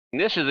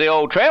This is the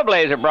old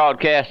Trailblazer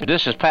broadcast.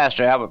 This is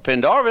Pastor Albert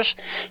Pendarvis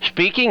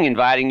speaking,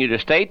 inviting you to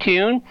stay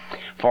tuned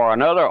for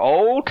another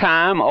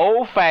old-time,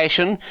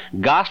 old-fashioned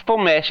gospel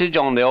message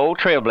on the old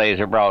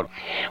Trailblazer broadcast.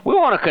 We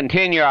want to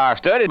continue our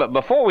study, but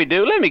before we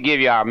do, let me give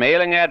you our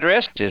mailing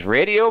address. It's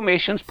Radio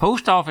Missions,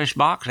 Post Office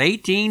Box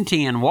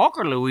 1810,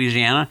 Walker,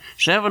 Louisiana,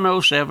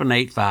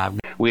 70785.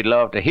 We'd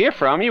love to hear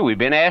from you. We've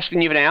been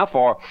asking you now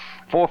for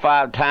 4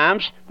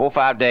 or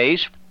 5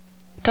 days,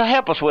 to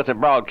help us with the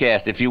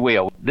broadcast, if you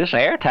will. This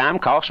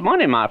airtime costs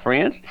money, my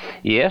friends.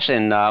 Yes,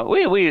 and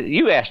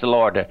you ask the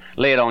Lord to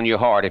lay it on your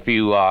heart, if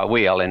you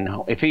will.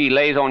 And if He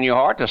lays on your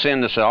heart to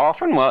send us an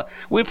offering, well,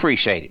 we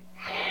appreciate it.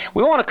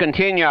 We want to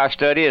continue our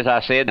study, as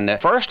I said, in the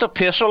first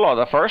epistle or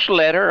the first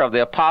letter of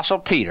the Apostle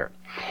Peter.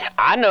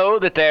 I know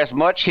that there's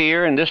much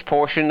here in this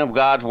portion of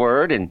God's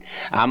Word, and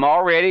I'm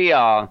already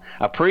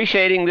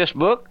appreciating this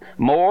book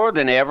more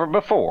than ever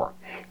before.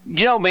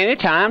 You know, many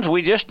times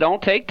we just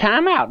don't take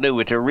time out, do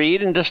we, to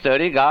read and to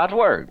study God's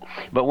Word.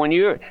 But when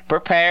you're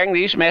preparing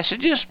these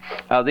messages,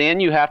 then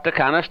you have to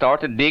kind of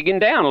start to digging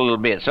down a little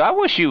bit. So I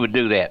wish you would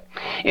do that.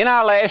 In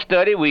our last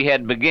study, we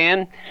had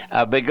begun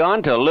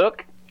to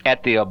look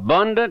at the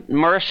abundant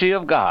mercy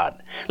of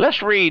God.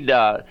 Let's read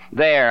chapter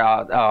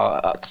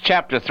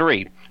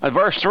 3,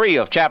 verse 3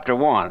 of chapter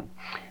 1.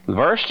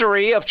 Verse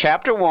 3 of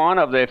chapter 1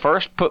 of the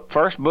first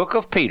book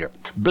of Peter.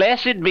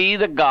 Blessed be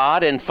the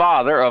God and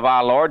Father of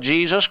our Lord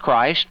Jesus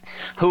Christ,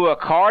 who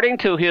according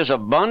to His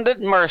abundant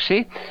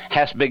mercy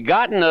has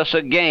begotten us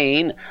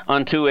again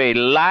unto a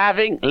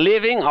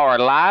living or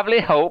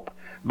lively hope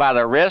by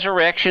the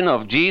resurrection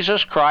of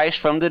Jesus Christ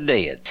from the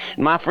dead.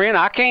 My friend,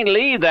 I can't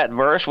leave that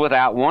verse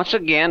without once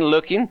again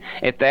looking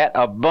at that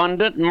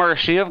abundant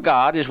mercy of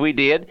God as we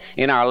did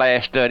in our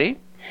last study.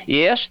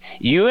 Yes,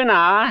 you and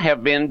I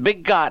have been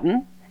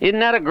begotten.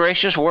 Isn't that a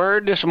gracious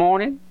word this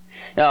morning?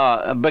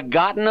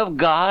 Begotten of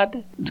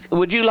God.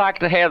 Would you like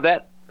to have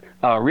that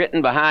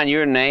written behind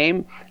your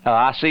name?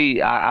 I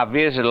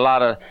visit a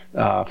lot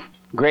of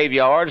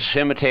graveyards,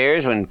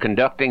 cemeteries, when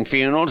conducting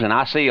funerals, and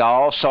I see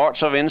all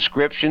sorts of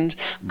inscriptions,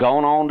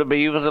 gone on to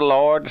be with the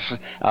Lord,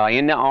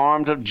 in the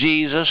arms of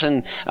Jesus,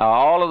 and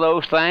all of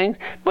those things.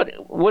 But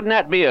wouldn't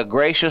that be a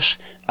gracious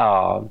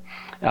to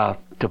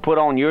put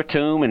on your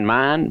tomb and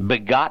mine?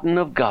 Begotten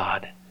of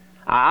God.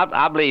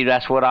 I believe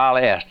that's what I'll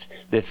ask,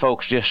 that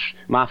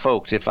my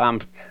folks, if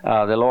the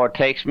Lord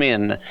takes me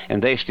and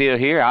they're still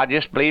here, I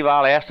just believe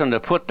I'll ask them to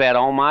put that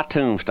on my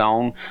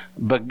tombstone,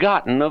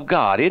 begotten of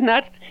God.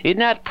 Isn't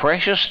that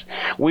precious?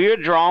 We are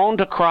drawn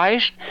to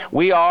Christ.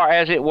 We were,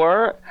 as it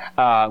were,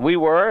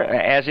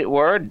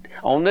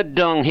 on the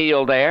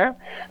dunghill there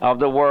of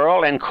the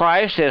world, and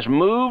Christ has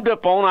moved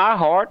upon our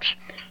hearts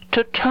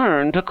to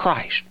turn to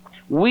Christ.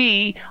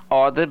 We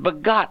are the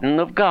begotten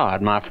of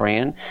God, my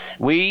friend.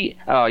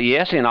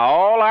 Yes, in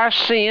all our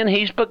sin,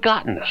 He's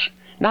begotten us.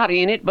 Not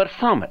in it, but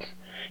from it.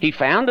 He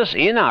found us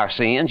in our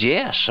sins,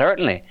 yes,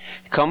 certainly.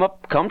 Come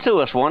to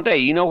us one day.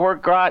 You know where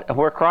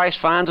Christ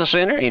finds a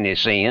sinner? In his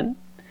sin.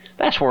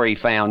 That's where He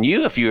found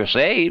you if you're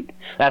saved.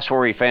 That's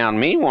where He found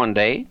me one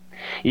day.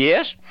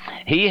 Yes,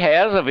 He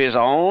has of His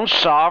own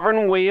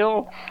sovereign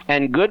will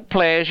and good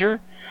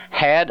pleasure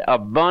had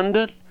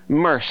abundant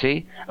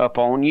mercy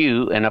upon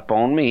you and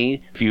upon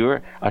me if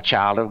you're a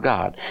child of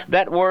God.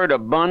 That word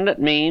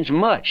abundant means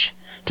much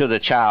to the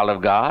child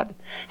of God.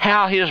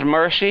 How His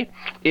mercy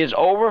is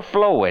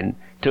overflowing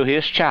to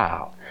His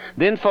child.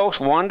 Then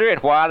folks wonder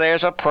at why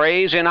there's a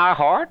praise in our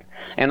heart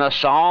and a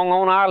song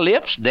on our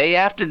lips day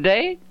after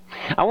day.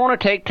 I want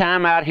to take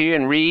time out here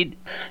and read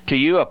to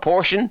you a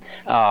portion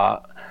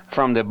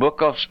from the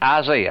book of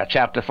Isaiah,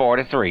 chapter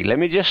 43. Let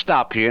me just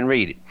stop here and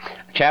read it.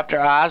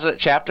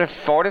 Chapter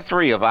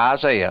 43 of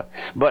Isaiah.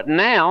 But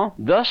now,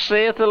 thus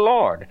saith the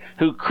Lord,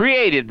 who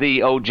created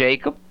thee, O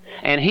Jacob,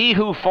 and He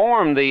who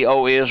formed thee,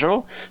 O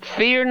Israel,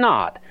 fear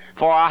not,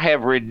 for I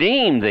have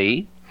redeemed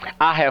thee.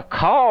 I have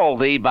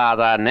called thee by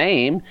thy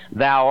name,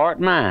 thou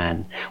art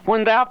mine.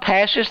 When thou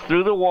passest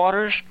through the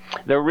waters,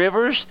 the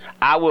rivers,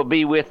 I will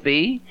be with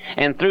thee,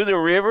 and through the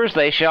rivers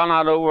they shall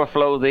not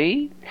overflow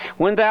thee.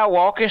 When thou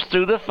walkest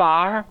through the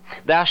fire,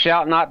 thou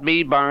shalt not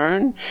be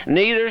burned,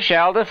 neither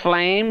shall the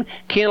flame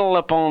kindle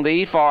upon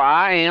thee, for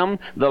I am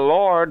the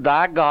Lord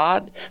thy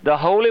God, the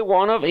Holy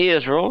One of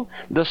Israel,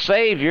 the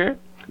Savior,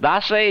 thy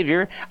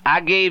Savior. I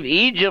gave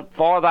Egypt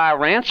for thy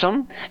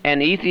ransom,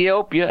 and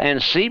Ethiopia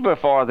and Seba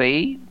for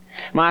thee.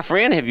 My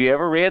friend, have you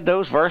ever read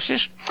those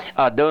verses?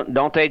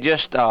 Don't they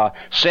just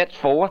set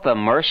forth the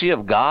mercy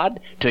of God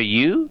to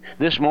you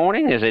this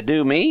morning as they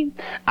do me?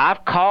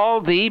 I've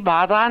called thee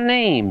by thy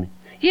name.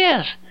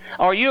 Yes.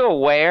 Are you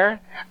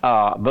aware,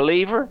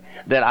 believer,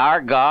 that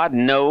our God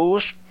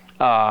knows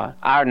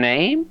our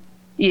name?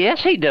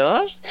 Yes, He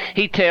does.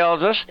 He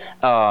tells us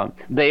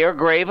they are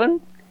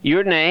graven.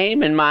 Your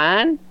name and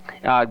mine,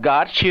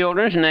 God's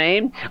children's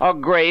name, are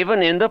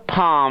graven in the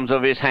palms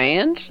of His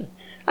hands.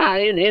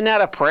 Isn't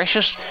that a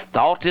precious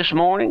thought this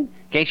morning?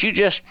 Can't you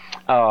just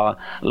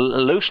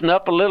loosen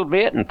up a little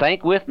bit and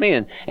think with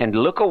me and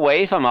look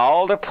away from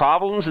all the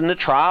problems and the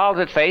trials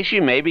that face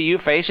you? Maybe you're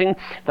facing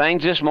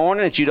things this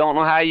morning that you don't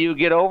know how you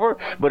get over.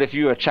 But if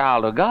you're a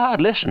child of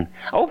God, listen,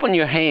 open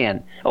your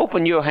hand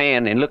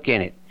and look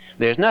in it.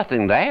 There's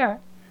nothing there.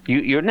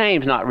 Your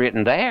name's not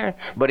written there,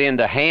 but in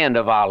the hand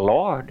of our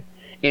Lord.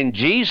 In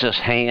Jesus'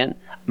 hand,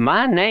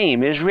 my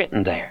name is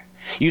written there.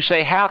 You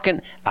say,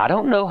 I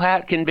don't know how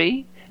it can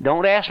be.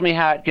 Don't ask me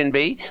how it can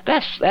be.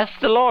 That's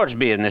the Lord's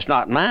business,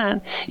 not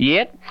mine.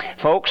 Yet,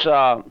 folks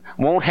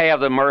won't have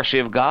the mercy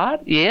of God.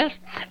 Yes,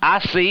 I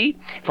see,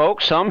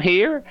 folks, some of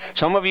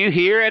you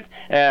here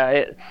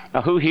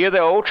who hear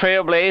the old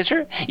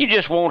Trailblazer, you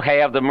just won't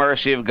have the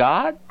mercy of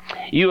God.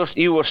 You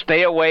will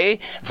stay away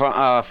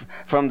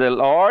from the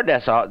Lord.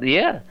 That's all.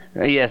 Yes,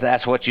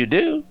 that's what you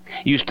do.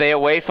 You stay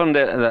away from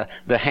the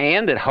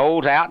hand that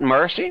holds out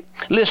mercy.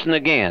 Listen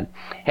again.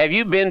 Have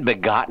you been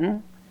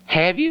begotten?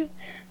 Have you?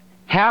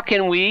 How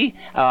can we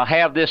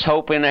have this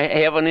hope in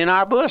heaven in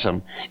our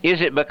bosom?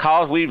 Is it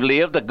because we've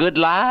lived a good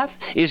life?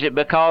 Is it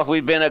because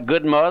we've been a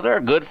good mother,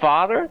 a good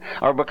father,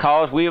 or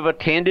because we have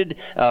attended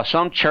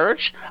some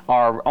church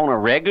or on a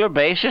regular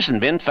basis and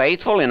been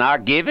faithful in our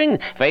giving,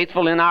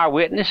 faithful in our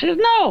witnesses?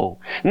 No.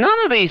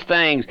 None of these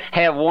things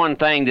have one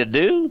thing to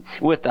do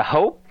with the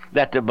hope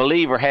that the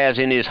believer has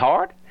in his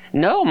heart.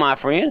 No, my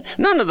friend,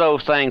 none of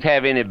those things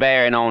have any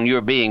bearing on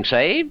your being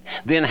saved.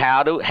 Then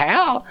how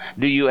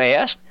do you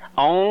ask?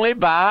 Only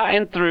by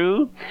and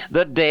through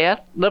the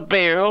death, the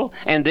burial,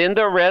 and then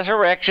the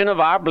resurrection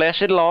of our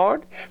blessed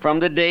Lord from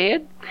the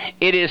dead.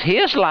 It is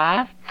His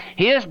life,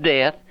 His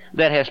death,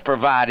 that has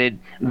provided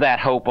that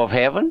hope of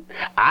heaven.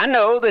 I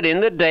know that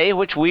in the day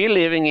which we are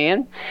living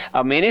in,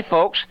 many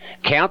folks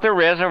count the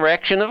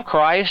resurrection of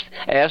Christ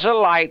as a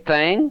light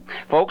thing.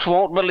 Folks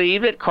won't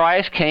believe that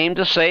Christ came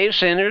to save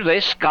sinners.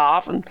 They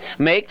scoff and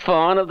make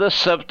fun of the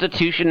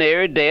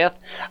substitutionary death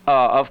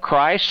of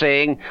Christ,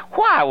 saying,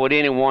 why would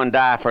anyone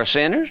die for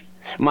sinners?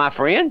 My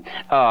friend,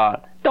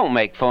 don't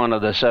make fun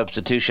of the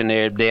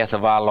substitutionary death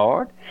of our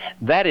Lord.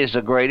 That is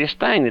the greatest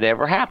thing that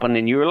ever happened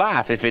in your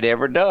life, if it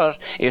ever does,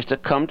 is to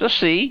come to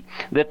see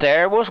that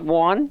there was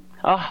one,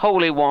 a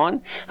holy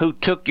one, who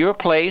took your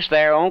place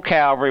there on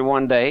Calvary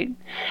one day.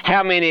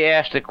 How many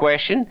asked the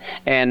question,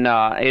 and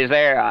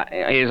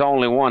is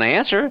only one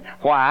answer,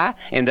 why?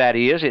 And that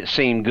is, it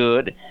seemed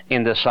good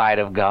in the sight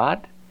of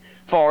God.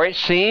 For it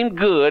seemed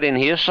good in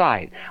His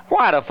sight.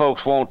 Why do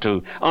folks want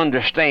to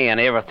understand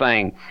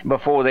everything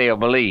before they'll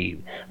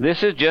believe?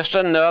 This is just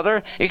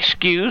another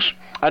excuse,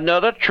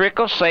 another trick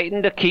of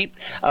Satan to keep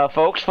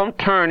folks from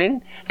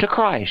turning to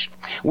Christ.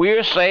 We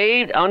are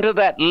saved unto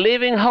that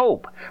living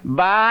hope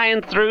by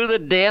and through the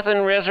death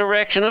and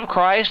resurrection of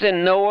Christ,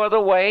 in no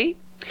other way.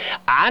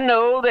 I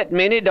know that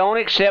many don't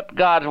accept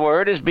God's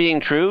word as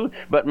being true,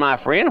 but my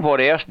friend, what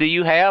else do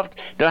you have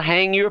to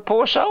hang your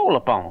poor soul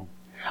upon?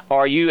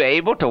 Are you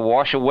able to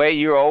wash away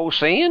your old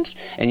sins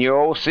and your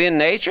old sin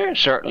nature?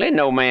 Certainly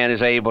no man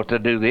is able to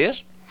do this.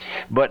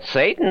 But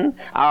Satan,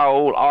 our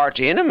old arch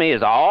enemy,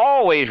 is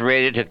always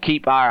ready to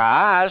keep our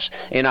eyes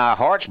and our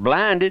hearts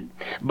blinded.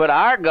 But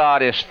our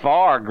God is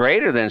far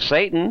greater than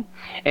Satan,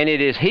 and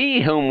it is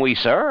He whom we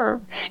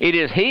serve. It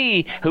is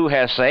He who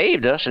has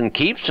saved us and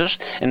keeps us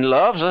and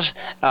loves us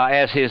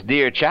as His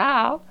dear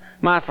child.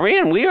 My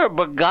friend, we are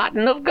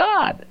begotten of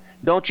God.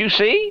 Don't you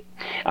see?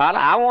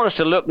 I want us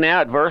to look now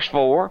at verse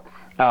 4.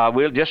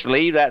 We'll just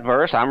leave that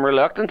verse. I'm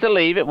reluctant to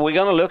leave it. We're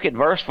going to look at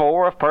verse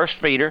 4 of 1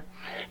 Peter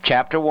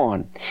chapter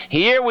 1.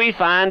 Here we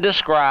find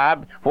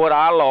described what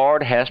our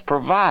Lord has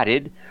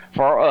provided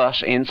for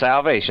us in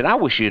salvation. I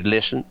wish you'd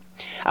listen.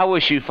 I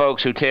wish you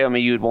folks who tell me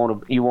you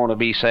want to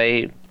be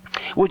saved,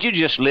 would you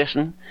just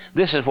listen?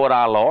 This is what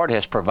our Lord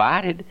has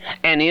provided: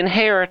 an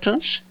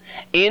inheritance,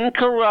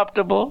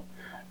 incorruptible,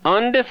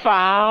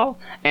 undefiled,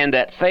 and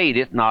that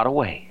fadeth not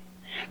away.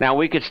 Now,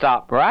 we could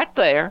stop right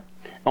there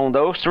on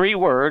those three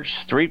words,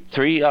 three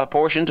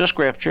portions of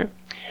Scripture.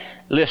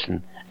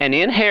 Listen, an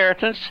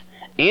inheritance,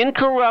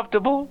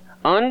 incorruptible,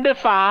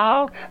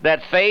 undefiled,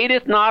 that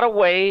fadeth not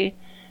away,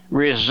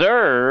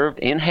 reserved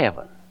in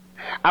heaven.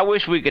 I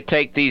wish we could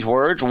take these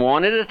words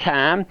one at a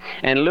time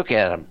and look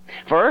at them.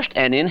 First,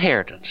 an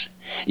inheritance.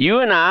 You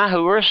and I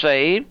who are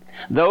saved,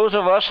 those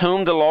of us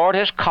whom the Lord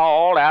has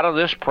called out of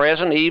this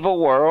present evil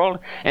world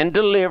and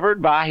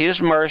delivered by His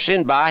mercy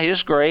and by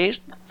His grace,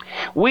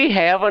 we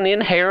have an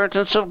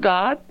inheritance of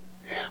God.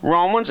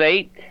 Romans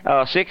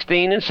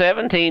 8:16 and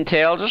 17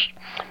 tells us,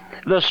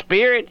 the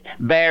Spirit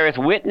beareth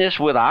witness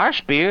with our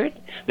spirit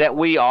that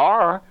we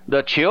are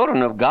the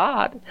children of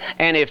God.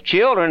 And if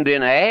children,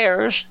 then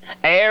heirs,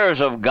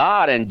 heirs of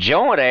God and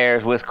joint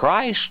heirs with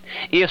Christ,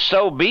 if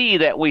so be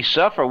that we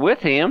suffer with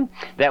Him,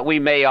 that we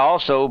may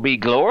also be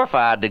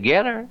glorified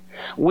together.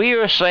 We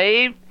are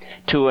saved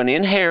to an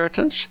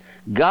inheritance,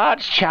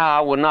 God's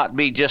child will not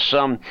be just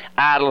some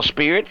idle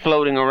spirit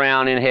floating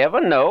around in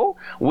heaven. No,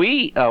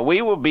 we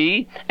will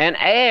be an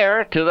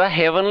heir to the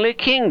heavenly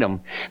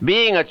kingdom.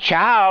 Being a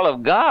child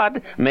of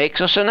God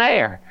makes us an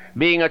heir.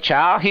 Being a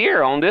child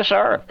here on this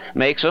earth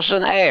makes us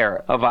an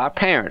heir of our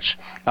parents'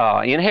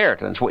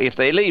 inheritance if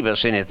they leave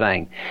us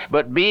anything.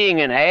 But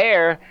being an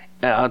heir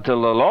to the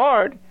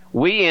Lord,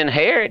 we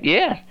inherit,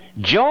 yes,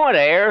 joint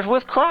heirs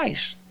with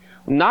Christ.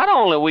 Not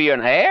only are we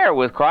an heir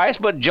with Christ,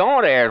 but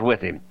joint heirs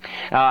with Him.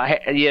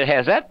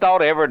 Has that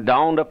thought ever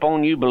dawned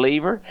upon you,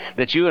 believer,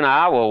 that you and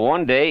I will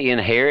one day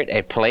inherit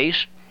a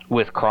place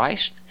with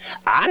Christ?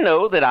 I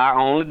know that our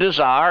only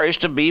desire is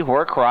to be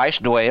where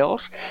Christ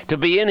dwells, to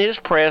be in His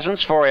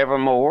presence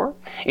forevermore,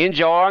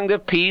 enjoying the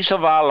peace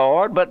of our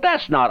Lord. But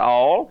that's not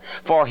all.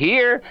 For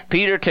here,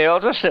 Peter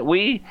tells us that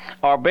we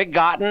are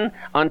begotten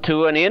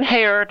unto an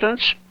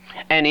inheritance,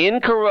 an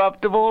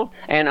incorruptible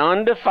and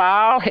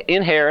undefiled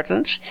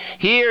inheritance.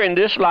 Here in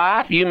this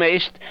life you may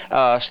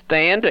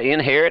stand to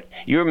inherit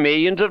your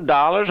millions of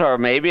dollars or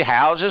maybe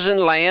houses and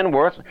land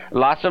worth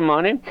lots of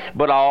money,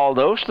 but all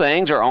those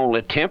things are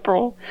only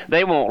temporal.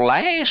 They won't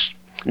last.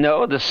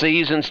 No, the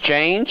seasons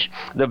change.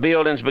 The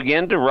buildings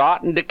begin to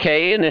rot and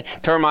decay, and the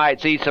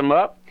termites eat them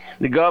up.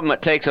 The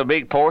government takes a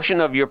big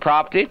portion of your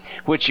property,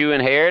 which you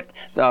inherit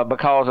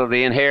because of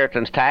the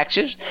inheritance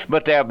taxes,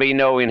 but there'll be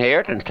no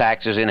inheritance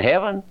taxes in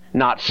heaven.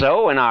 Not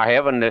so in our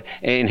heavenly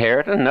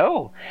inheritance,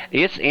 no.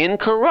 It's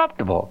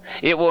incorruptible.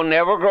 It will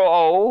never grow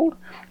old.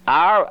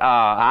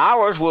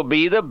 Ours will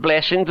be the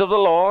blessings of the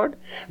Lord.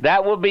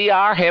 That will be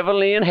our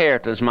heavenly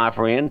inheritance, my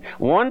friend.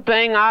 One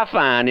thing I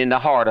find in the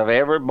heart of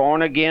every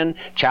born-again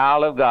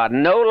child of God,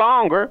 no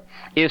longer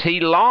is he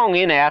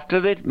longing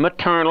after the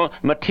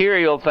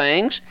material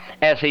things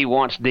as he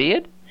once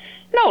did.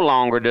 No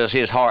longer does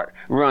his heart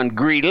run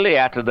greedily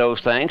after those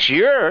things.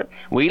 Sure,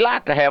 we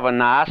like to have a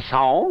nice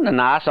home, a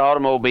nice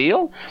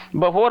automobile,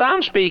 but what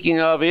I'm speaking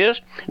of is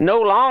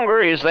no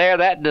longer is there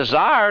that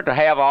desire to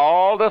have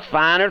all the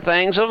finer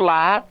things of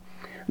life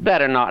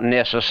that are not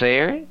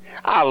necessary.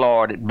 Our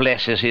Lord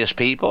blesses His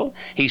people.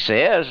 He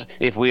says,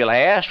 if we'll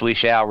ask, we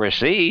shall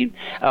receive.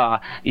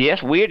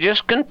 Yes, we're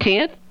just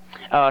content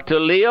to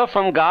live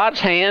from God's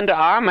hand to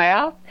our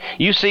mouth.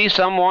 You see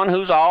someone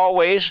who's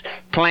always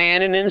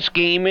planning and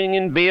scheming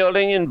and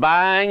building and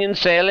buying and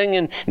selling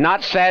and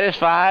not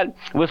satisfied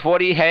with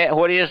what he'd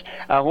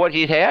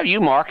have,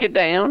 you mark it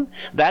down.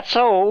 That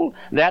soul,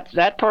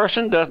 that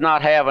person does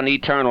not have an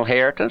eternal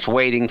inheritance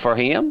waiting for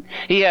him.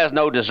 He has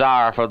no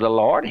desire for the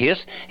Lord. His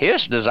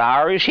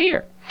desire is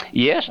here.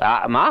 Yes,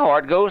 my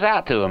heart goes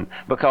out to him,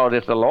 because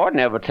if the Lord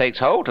never takes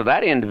hold of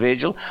that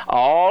individual,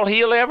 all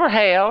he'll ever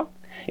have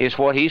is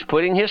what He's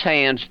putting His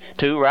hands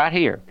to right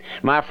here.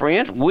 My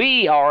friends,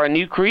 we are a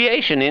new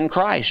creation in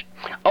Christ.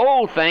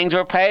 Old things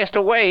are passed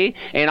away,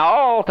 and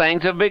all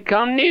things have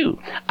become new.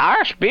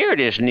 Our spirit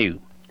is new.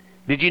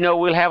 Did you know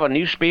we'll have a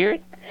new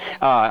spirit?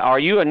 Are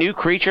you a new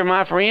creature,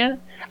 my friend?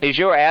 Is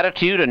your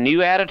attitude a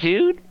new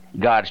attitude?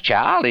 God's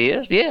child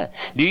is, yeah.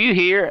 Do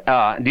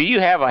you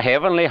have a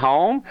heavenly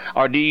home,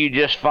 or do you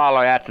just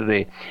follow after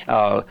the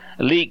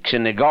leeks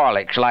and the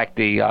garlics like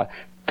the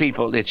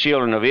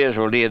children of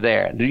Israel did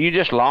there? Do you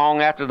just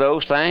long after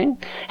those things?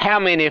 How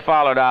many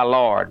followed our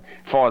Lord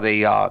for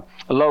the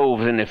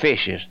loaves and the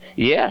fishes?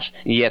 Yes,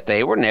 yet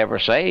they were never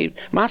saved.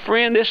 My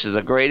friend, this is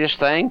the greatest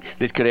thing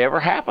that could ever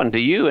happen to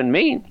you and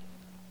me,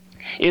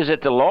 is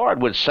that the Lord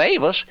would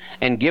save us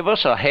and give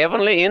us a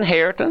heavenly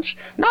inheritance,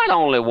 not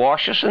only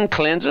wash us and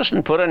cleanse us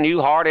and put a new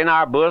heart in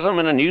our bosom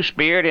and a new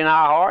spirit in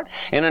our heart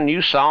and a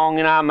new song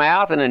in our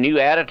mouth and a new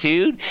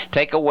attitude,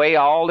 take away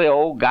all the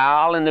old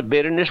guile and the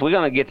bitterness. We're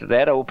going to get to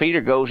that. Old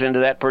Peter goes into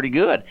that pretty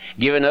good,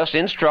 giving us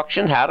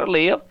instruction how to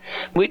live.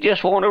 We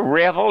just want to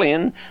revel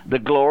in the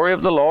glory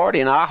of the Lord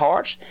in our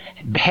hearts,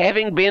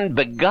 having been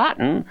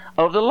begotten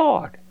of the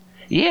Lord.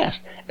 Yes,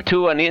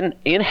 to an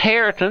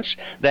inheritance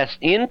that's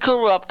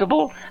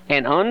incorruptible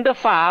and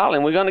undefiled,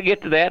 and we're going to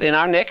get to that in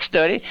our next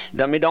study.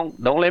 Don't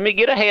let me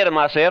get ahead of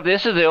myself.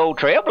 This is the old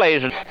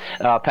Trailblazer,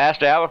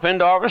 Pastor Albert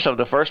Pendarvis of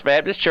the First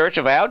Baptist Church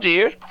of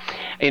Algiers,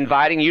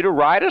 inviting you to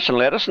write us and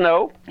let us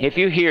know if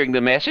you're hearing the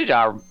message.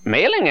 Our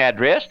mailing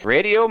address,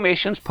 Radio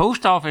Missions,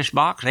 Post Office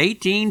Box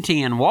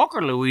 1810,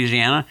 Walker,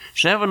 Louisiana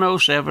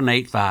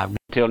 70785.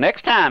 Until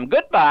next time,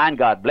 goodbye and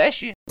God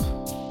bless you.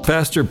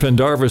 Pastor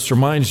Pendarvis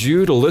reminds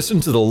you to listen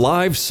to the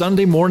live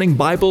Sunday morning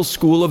Bible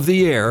School of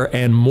the Air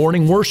and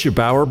morning worship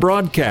hour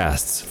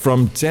broadcasts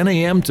from 10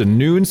 a.m. to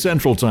noon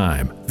Central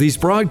Time. These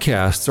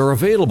broadcasts are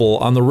available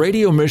on the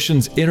Radio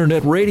Missions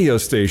Internet radio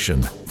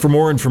station. For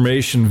more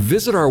information,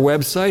 visit our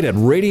website at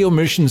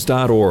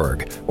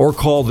radiomissions.org or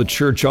call the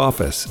church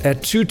office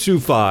at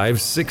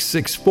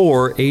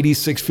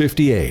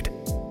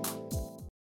 225-664-8658.